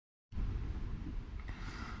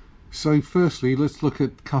So firstly, let's look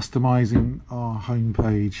at customizing our home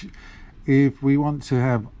page. If we want to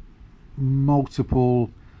have multiple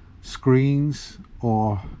screens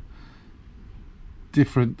or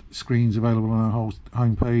different screens available on our whole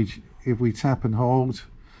home page, if we tap and hold,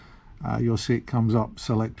 you'll see it comes up,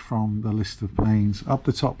 select from the list of panes. Up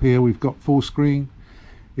the top here we've got full screen.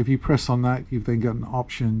 If you press on that, you've then got an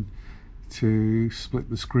option to split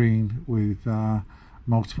the screen with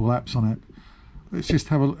multiple apps on it. Let's just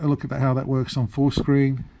have a look at how that works on full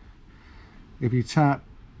screen. If you tap,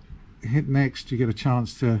 hit next, you get a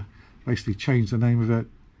chance to basically change the name of it.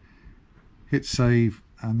 Hit save,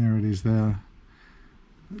 and there it is there.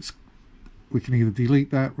 We can either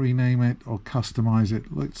delete that, rename it, or customize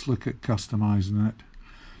it. Let's look at customizing it.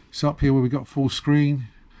 So up here where we got full screen,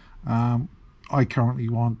 I currently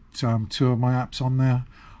want 2 of my apps on there.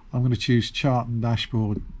 I'm going to choose chart and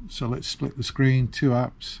dashboard. So let's split the screen, 2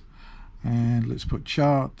 apps, and let's put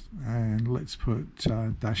chart and let's put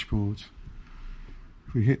dashboard.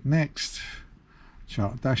 If we hit next,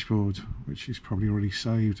 chart dashboard, which is probably already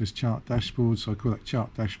saved as chart dashboard, so I call that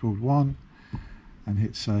chart dashboard 1 and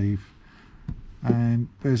hit save, and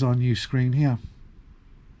there's our new screen here.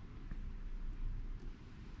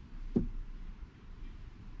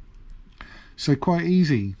 So quite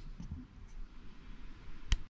easy.